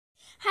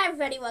Hi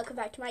everybody, welcome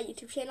back to my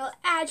YouTube channel.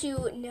 As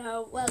you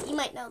know, well, you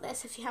might know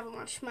this if you haven't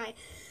watched my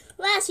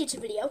last YouTube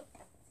video.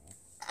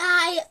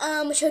 I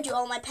showed you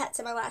all my pets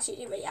in my last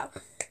YouTube video.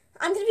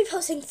 I'm going to be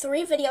posting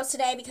 3 videos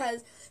today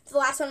because the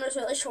last one was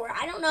really short.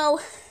 I don't know.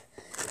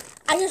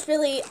 I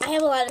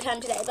have a lot of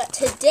time today, but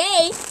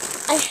today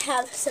I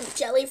have some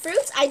jelly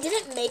fruits. I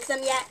didn't make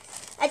them yet.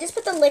 I just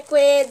put the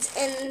liquids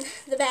in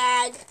the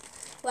bag.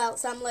 Well,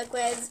 some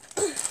liquids.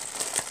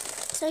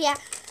 So yeah.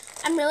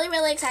 I'm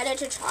really excited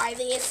to try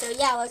these, so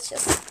yeah, let's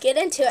just get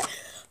into it.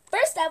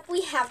 First up,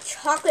 we have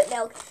chocolate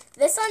milk.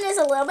 This one is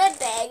a little bit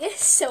big,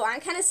 so I'm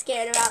kind of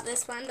scared about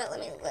this one, but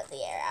let me let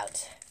the air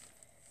out.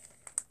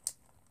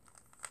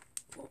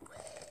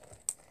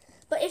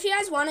 But if you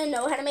guys want to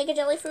know how to make a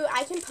jelly fruit,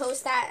 I can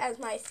post that as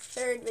my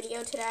 3rd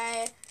video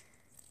today.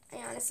 I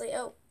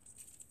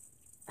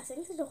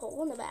think there's a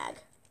hole in the bag.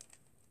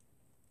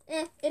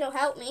 It'll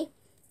help me.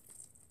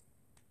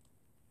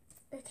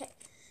 Okay.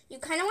 You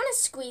kind of want to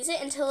squeeze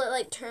it until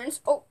it, turns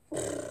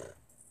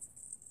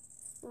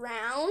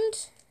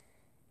round.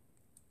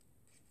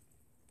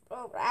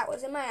 Oh, that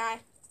was in my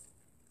eye.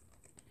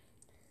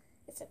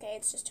 It's okay.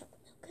 It's just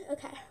chocolate milk.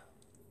 Okay.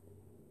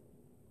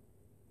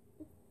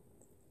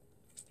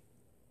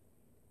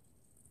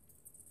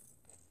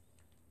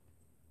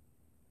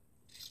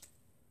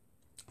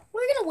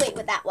 We're going to wait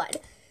with that one.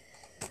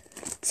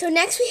 So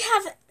next we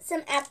have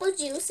some apple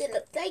juice. It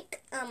looks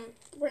like,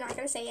 we're not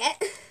going to say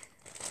it.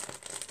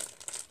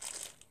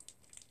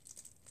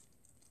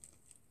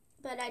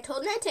 But I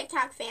told my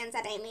TikTok fans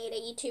that I made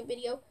a YouTube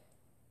video.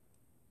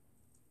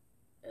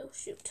 Oh,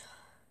 shoot.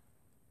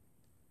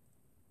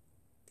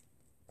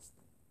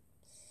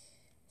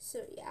 So,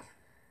 yeah.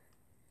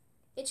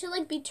 It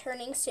should, be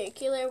turning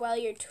circular while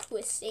you're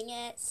twisting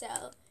it, so.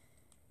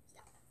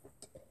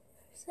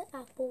 Here's the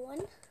apple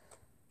one.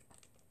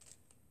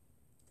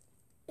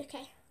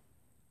 Okay.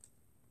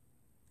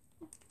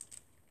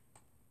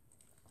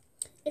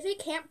 If it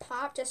can't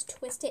pop, just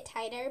twist it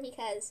tighter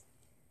because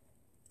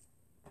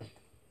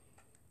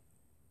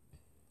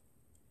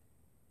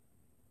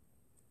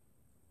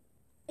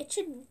it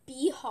should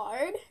be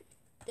hard.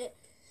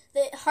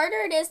 The harder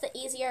it is, the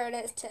easier it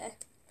is to.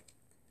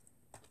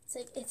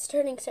 It's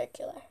turning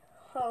circular.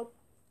 Oh,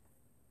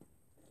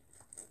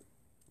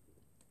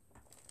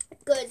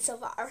 good so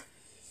far.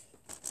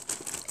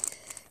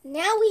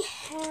 Now we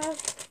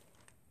have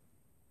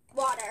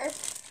water.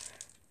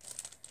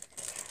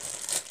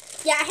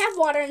 Yeah, I have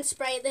water and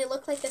Sprite. They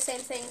look like the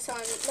same thing, so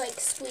I'm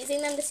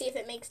squeezing them to see if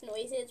it makes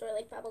noises or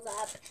bubbles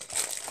up.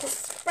 Because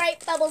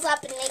Sprite bubbles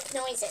up and makes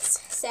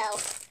noises. So.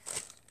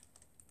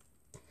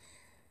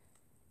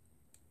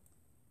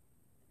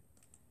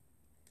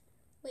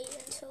 Wait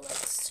until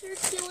it's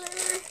circular.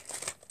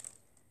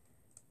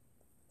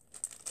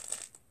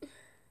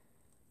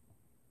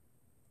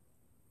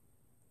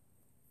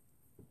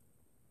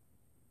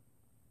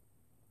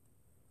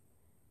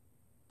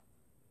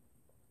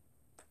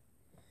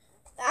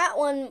 That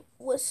one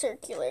was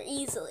circular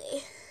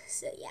easily,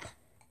 so yeah.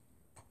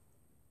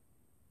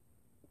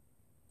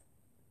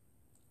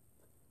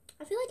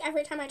 I feel like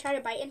every time I try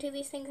to bite into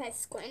these things, I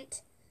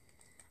squint.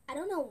 I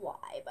don't know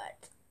why,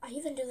 but I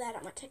even do that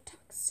on my TikTok.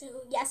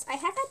 So, yes, I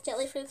have had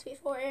jelly fruits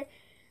before.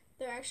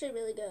 They're actually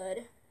really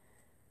good.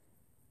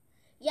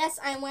 Yes,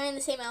 I'm wearing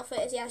the same outfit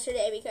as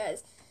yesterday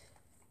because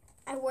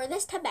I wore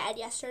this to bed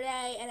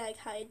yesterday and I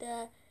kind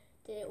of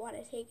didn't want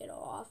to take it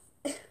off.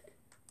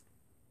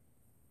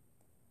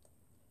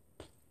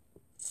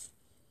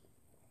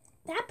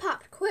 That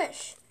popped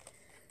quick.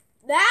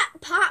 That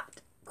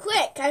popped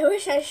quick. I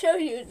wish I showed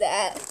you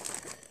that.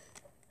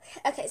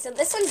 Okay, so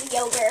this one's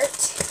yogurt.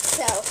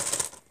 So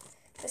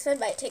this one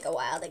might take a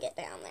while to get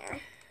down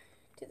there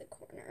to the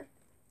corner.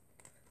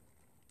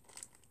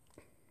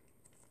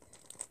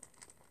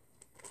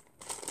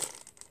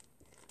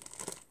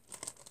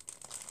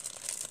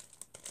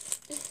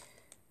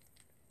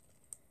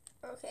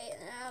 Okay,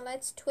 now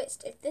let's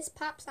twist. If this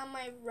pops on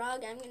my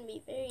rug, I'm going to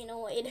be very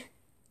annoyed.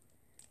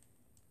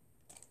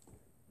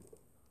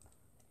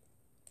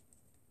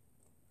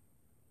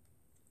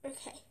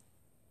 Okay.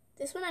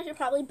 This one I should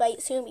probably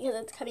bite soon because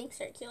it's cutting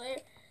circular.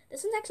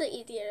 This one's actually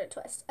easier to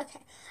twist. Okay,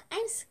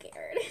 I'm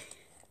scared.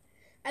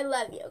 I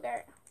love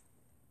yogurt.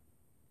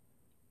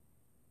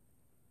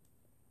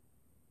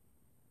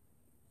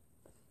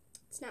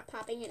 It's not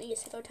popping, it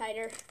needs to go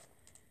tighter.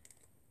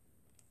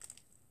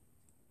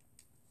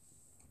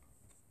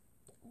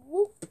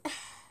 Whoop.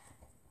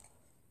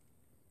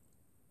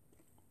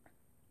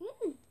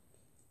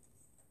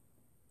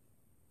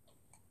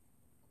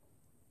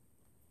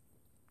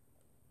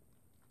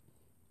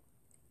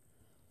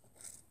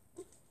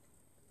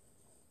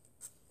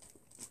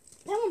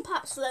 That one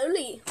pops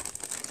slowly.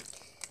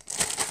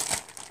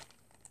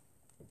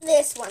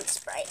 This one's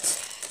Sprite.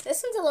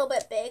 This one's a little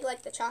bit big,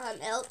 like the chocolate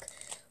milk,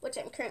 which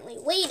I'm currently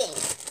waiting.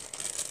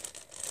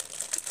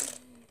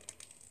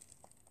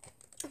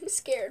 I'm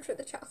scared for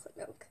the chocolate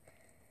milk.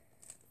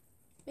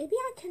 Maybe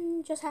I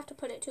can just have to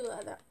put it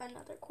to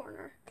another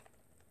corner.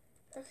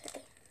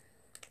 Okay.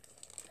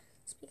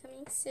 It's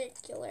becoming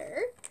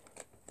circular.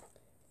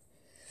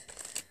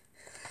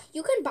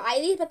 You can buy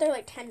these, but they're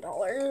like $10.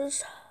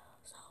 So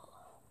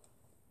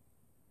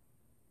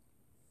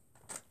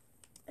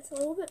it's a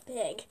little bit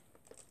big.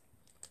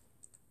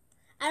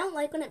 I don't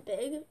like when it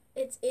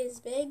is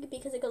big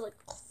because it goes like.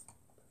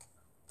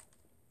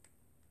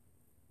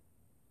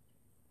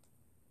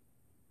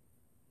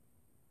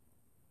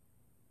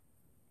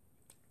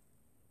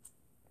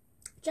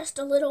 Just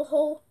a little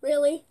hole,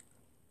 really.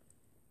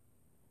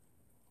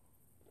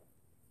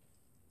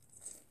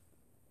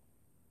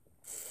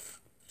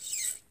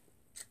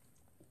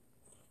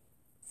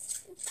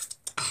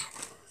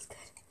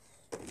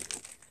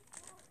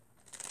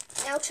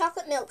 Now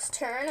chocolate milk's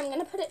turn. I'm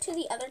gonna put it to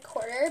the other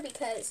corner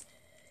because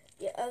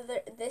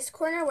this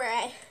corner where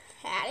I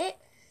had it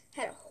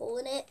had a hole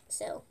in it,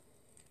 so.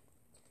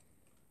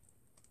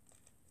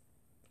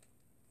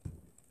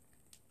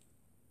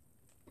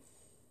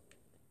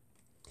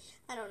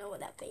 I don't know what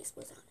that face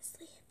was,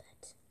 honestly,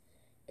 but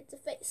it's a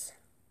face.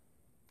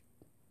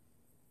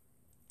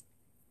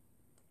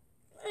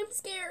 I'm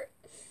scared.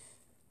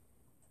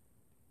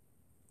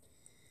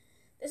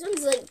 This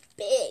one's like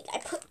big. I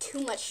put too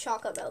much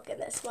chocolate milk in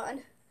this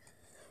one.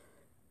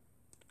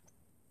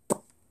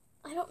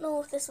 I don't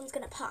know if this one's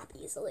gonna pop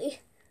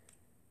easily.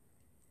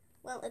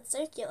 Well, it's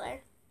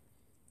circular.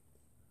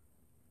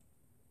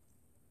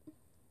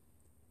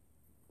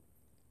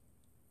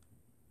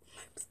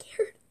 I'm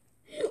scared.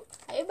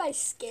 Why am I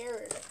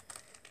scared?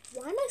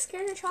 Why am I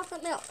scared of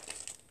chocolate milk?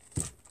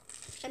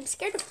 I'm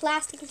scared of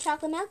plastic and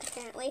chocolate milk,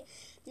 apparently.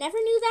 Never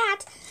knew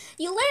that.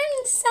 You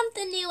learn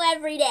something new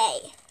every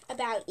day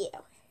about you.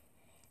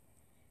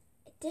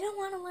 I didn't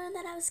want to learn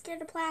that I was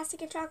scared of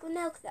plastic and chocolate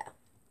milk, though.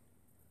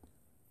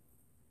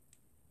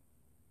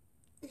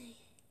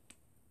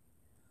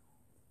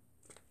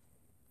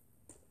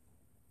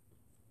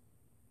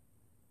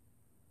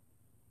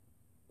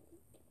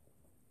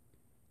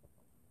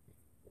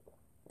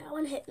 That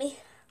one hit me.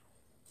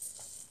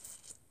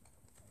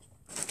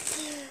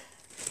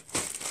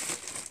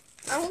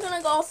 I'm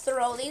gonna go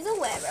throw these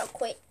away real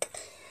quick.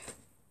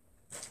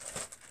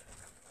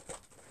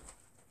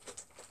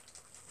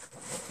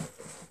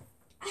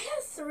 I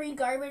have 3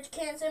 garbage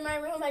cans in my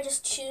room. I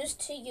just choose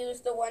to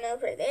use the one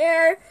over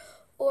there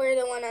or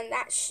the one on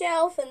that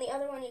shelf, and the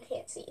other one you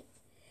can't see.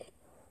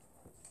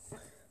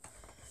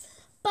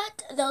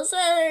 But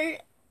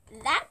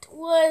that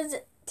was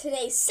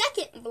today's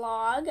second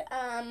vlog.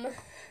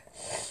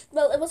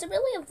 Well, it wasn't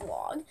really a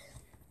vlog.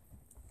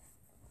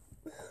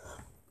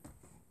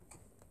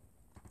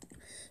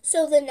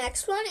 So the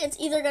next one, it's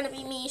either going to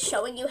be me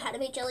showing you how to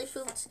make jelly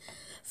fruits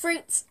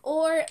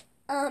or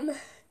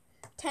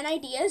 10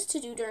 ideas to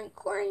do during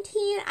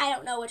quarantine. I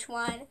don't know which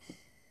one.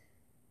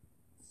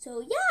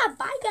 So yeah,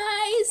 bye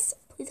guys.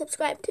 Please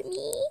subscribe to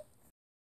me.